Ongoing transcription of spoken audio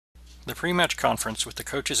The pre-match conference with the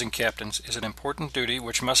coaches and captains is an important duty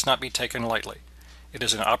which must not be taken lightly. It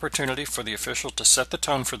is an opportunity for the official to set the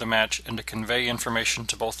tone for the match and to convey information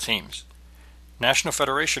to both teams. National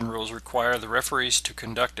Federation rules require the referees to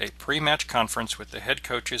conduct a pre-match conference with the head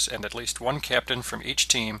coaches and at least one captain from each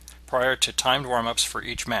team prior to timed warm-ups for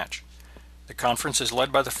each match. The conference is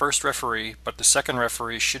led by the first referee, but the second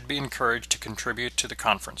referee should be encouraged to contribute to the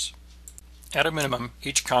conference. At a minimum,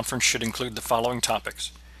 each conference should include the following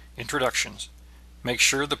topics. Introductions. Make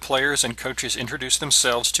sure the players and coaches introduce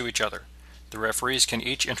themselves to each other. The referees can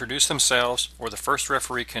each introduce themselves, or the first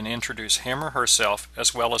referee can introduce him or herself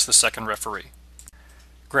as well as the second referee.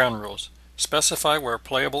 Ground rules. Specify where a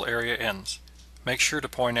playable area ends. Make sure to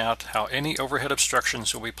point out how any overhead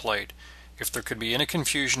obstructions will be played. If there could be any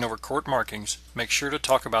confusion over court markings, make sure to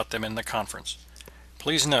talk about them in the conference.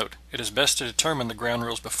 Please note, it is best to determine the ground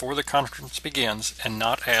rules before the conference begins and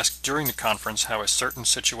not ask during the conference how a certain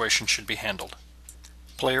situation should be handled.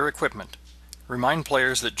 Player equipment. Remind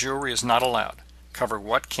players that jewelry is not allowed. Cover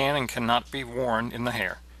what can and cannot be worn in the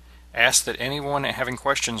hair. Ask that anyone having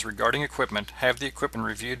questions regarding equipment have the equipment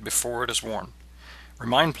reviewed before it is worn.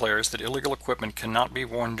 Remind players that illegal equipment cannot be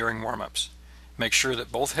worn during warm-ups. Make sure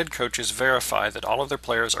that both head coaches verify that all of their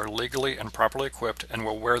players are legally and properly equipped and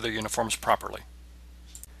will wear their uniforms properly.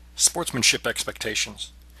 Sportsmanship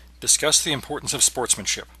expectations. Discuss the importance of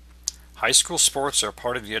sportsmanship. High school sports are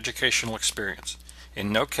part of the educational experience.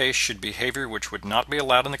 In no case should behavior which would not be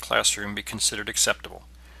allowed in the classroom be considered acceptable.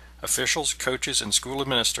 Officials, coaches, and school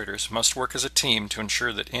administrators must work as a team to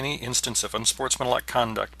ensure that any instance of unsportsmanlike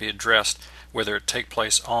conduct be addressed, whether it take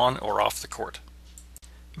place on or off the court.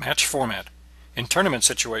 Match format. In tournament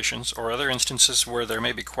situations or other instances where there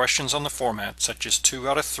may be questions on the format, such as 2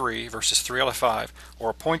 out of 3 versus 3 out of 5,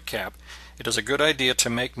 or a point cap, it is a good idea to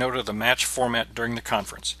make note of the match format during the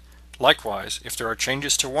conference. Likewise, if there are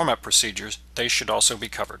changes to warm-up procedures, they should also be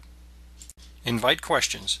covered. Invite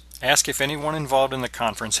questions. Ask if anyone involved in the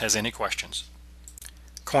conference has any questions.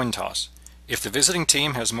 Coin toss. If the visiting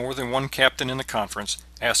team has more than one captain in the conference,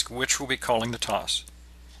 ask which will be calling the toss.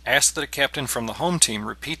 Ask that a captain from the home team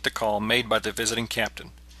repeat the call made by the visiting captain.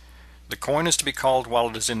 The coin is to be called while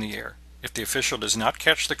it is in the air. If the official does not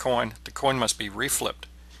catch the coin must be reflipped.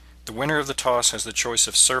 The winner of the toss has the choice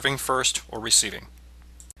of serving first or receiving.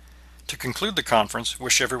 To conclude the conference,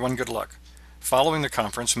 wish everyone good luck. Following the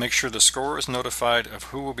conference, make sure the scorer is notified of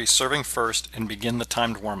who will be serving first and begin the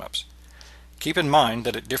timed warm-ups. Keep in mind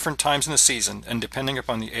that at different times in the season, and depending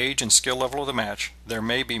upon the age and skill level of the match, there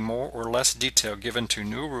may be more or less detail given to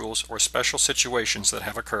new rules or special situations that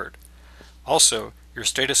have occurred. Also, your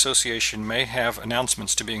state association may have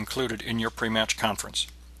announcements to be included in your pre-match conference.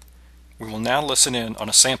 We will now listen in on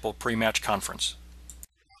a sample pre-match conference.